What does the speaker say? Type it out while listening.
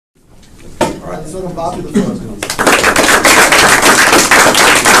All right, so Bobby, the floor is yours.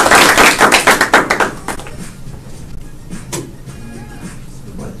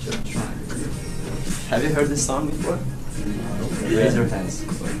 Have you heard this song before? Raise your hands.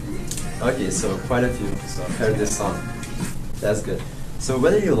 Okay, so quite a few heard this song. That's good. So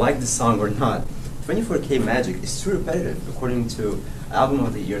whether you like this song or not, 24K Magic is too repetitive. According to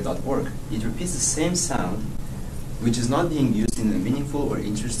albumoftheyear.org, it repeats the same sound, which is not being used in a meaningful or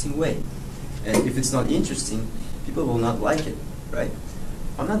interesting way. And if it's not interesting, people will not like it, right?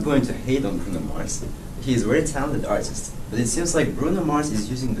 I'm not going to hate on Bruno Mars. He is a very talented artist, but it seems like Bruno Mars is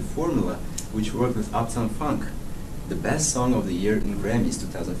using the formula which worked with Uptown Funk, the best song of the year in Grammys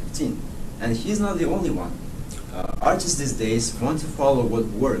 2015. And he's not the only one. Artists these days want to follow what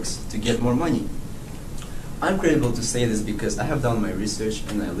works to get more money. I'm credible to say this because I have done my research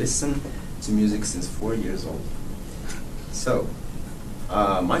and I listen to music since 4 years old. So,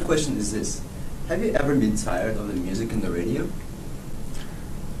 my question is this. Have you ever been tired of the music in the radio?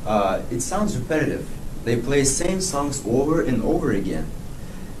 It sounds repetitive. They play same songs over and over again.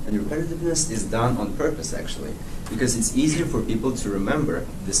 And repetitiveness is done on purpose, actually, because it's easier for people to remember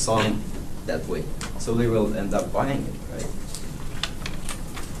the song that way. So they will end up buying it, right?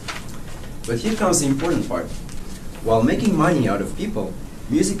 But here comes the important part. While making money out of people,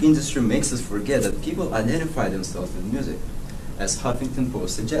 music industry makes us forget that people identify themselves with music, as Huffington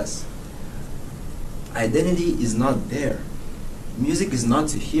Post suggests. Identity is not there. Music is not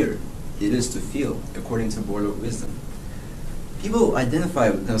to hear, it is to feel, according to Board of Wisdom. People identify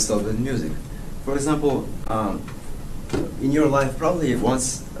themselves with music. For example, in your life, probably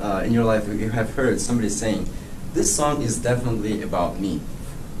once in your life you have heard somebody saying, this song is definitely about me.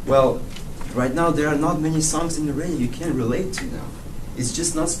 Well, right now there are not many songs in the radio you can relate to now. It's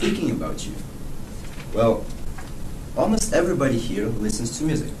just not speaking about you. Well, almost everybody here listens to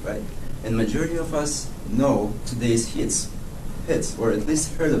music, right? And majority of us know today's hits, or at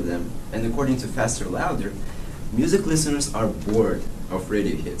least heard of them. And according to Faster Louder, music listeners are bored of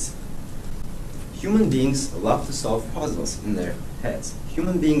radio hits. Human beings love to solve puzzles in their heads.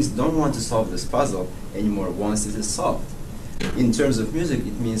 Human beings don't want to solve this puzzle anymore once it is solved. In terms of music,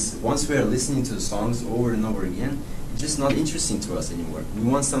 it means once we are listening to the songs over and over again, it's just not interesting to us anymore. We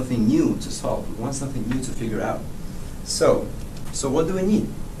want something new to solve. We want something new to figure out. So what do we need?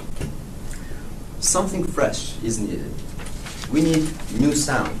 Something fresh is needed. We need new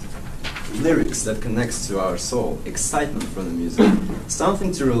sound, lyrics that connects to our soul, excitement from the music,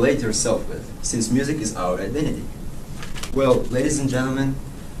 something to relate yourself with, since music is our identity. Well, ladies and gentlemen,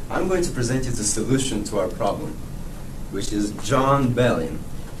 I'm going to present you the solution to our problem, which is Jon Bellion.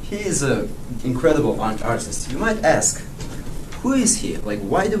 He is an incredible artist. You might ask, who is he? Like,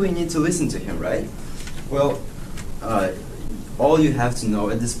 why do we need to listen to him, right? Well, all you have to know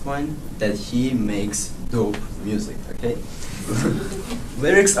at this point that he makes dope music, okay?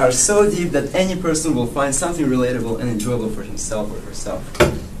 Lyrics are so deep that any person will find something relatable and enjoyable for himself or herself.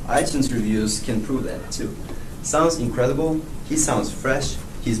 iTunes reviews can prove that too. Sounds incredible, he sounds fresh,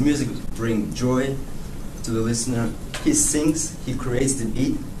 his music brings joy to the listener, he sings, he creates the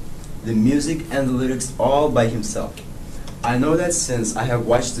beat, the music and the lyrics all by himself. I know that since I have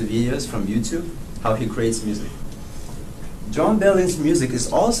watched the videos from YouTube, how he creates music. Jon Bellion's music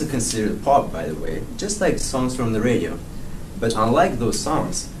is also considered pop, by the way, just like songs from the radio. But unlike those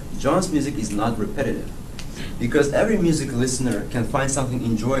songs, Jon's music is not repetitive, because every music listener can find something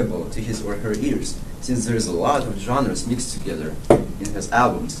enjoyable to his or her ears, since there is a lot of genres mixed together in his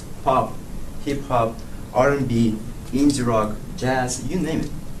albums: pop, hip-hop, R&B, indie rock, jazz, you name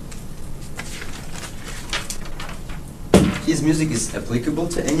it. His music is applicable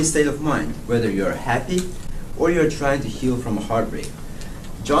to any state of mind, whether you are happy or you are trying to heal from a heartbreak.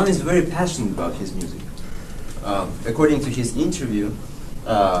 Jon is very passionate about his music. According to his interview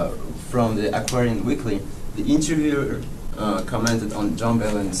from the Aquarian Weekly, the interviewer commented on Jon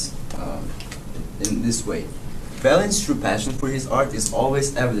Bellion's in this way. Bellion's true passion for his art is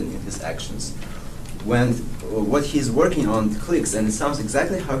always evident in his actions. When what he's working on clicks and it sounds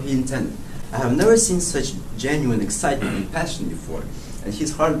exactly how he intended. I have never seen such genuine excitement and passion before, and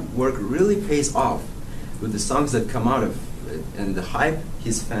his hard work really pays off with the songs that come out of it and the hype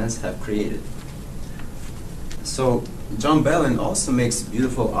his fans have created. So Jon Bellion also makes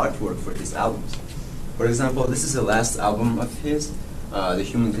beautiful artwork for his albums. For example, this is the last album of his, The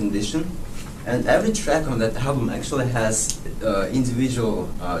Human Condition, and every track on that album actually has individual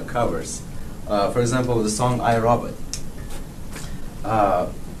covers. For example, the song I, Robot.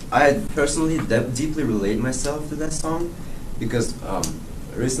 I personally deeply relate myself to that song because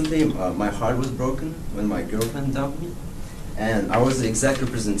recently my heart was broken when my girlfriend dumped me. And I was the exact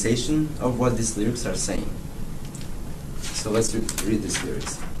representation of what these lyrics are saying. So let's read these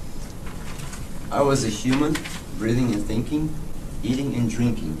lyrics. I was a human, breathing and thinking, eating and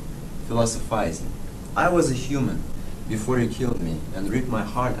drinking, philosophizing. I was a human before you killed me and ripped my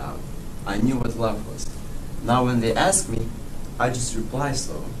heart out. I knew what love was. Now when they ask me, I just reply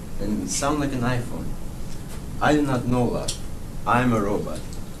slow and sound like an iPhone. I do not know love. I am a robot.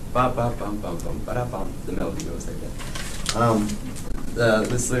 Pa pa pam pam pam para pam. The melody goes like that.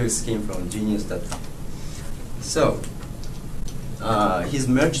 This lyrics came from Genius.com. So his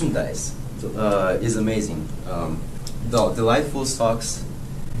merchandise is amazing. Delightful socks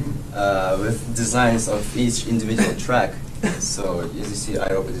with designs of each individual track. So as you see,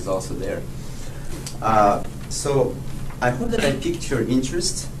 iRobot is also there. So I hope that I piqued your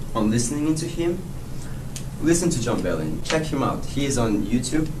interest on listening to him. Listen to Jon Bellion. Check him out. He is on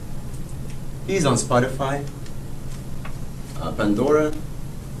YouTube. He is on Spotify, Pandora,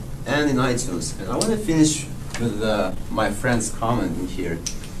 and in iTunes. And I want to finish with my friend's comment in here.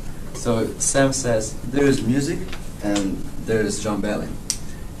 So Sam says, there is music and there is Jon Bellion.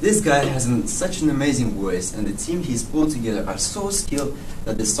 This guy has such an amazing voice, and the team he's pulled together are so skilled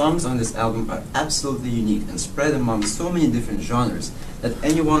that the songs on this album are absolutely unique and spread among so many different genres that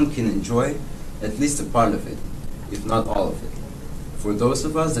anyone can enjoy at least a part of it, if not all of it. For those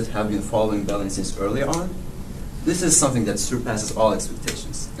of us that have been following Bellion since early on, this is something that surpasses all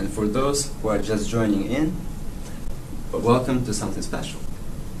expectations. And for those who are just joining in, welcome to something special.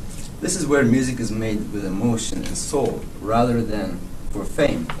 This is where music is made with emotion and soul rather than for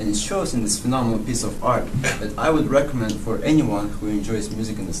fame, and it shows in this phenomenal piece of art that I would recommend for anyone who enjoys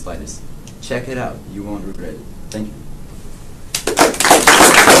music in the slightest. Check it out, you won't regret it. Thank you. All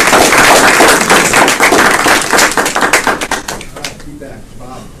right, feedback.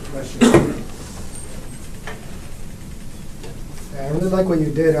 Bob, question. Yeah, I really like what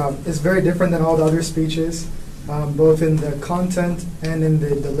you did. It's very different than all the other speeches, both in the content and in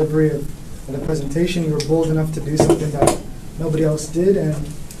the delivery of the presentation. You were bold enough to do something that nobody else did, and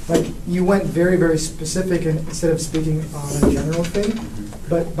like you went very, very specific, and instead of speaking on a general thing,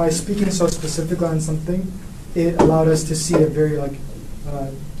 but by speaking so specifically on something, it allowed us to see a very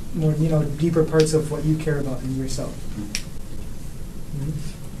more deeper parts of what you care about in yourself.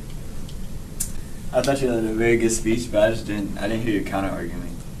 I thought you had a very good speech, but I didn't hear your counter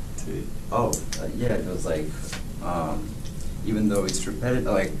argument to it. Oh, yeah, it was like, even though it's repetitive,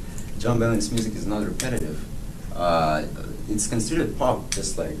 like Jon Bellion's music is not repetitive. It's considered pop,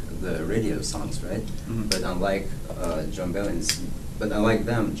 just like the radio songs, right? Mm-hmm. But unlike Jon Bellion's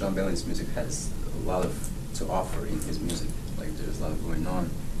music has a lot to offer in his music. Like there's a lot going on,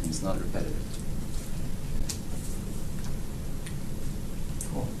 and it's not repetitive.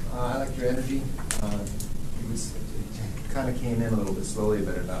 Cool. I liked your energy. It kind of came in a little bit slowly,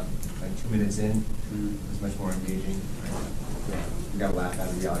 but about like 2 minutes in, it was much more engaging. You got a laugh out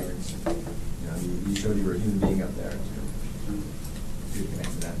of the audience. You showed you were a human being up there. So you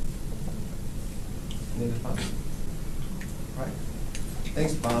connect to that. And it was fun. All right.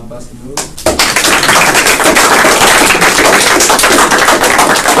 Thanks, Bob. Busted move.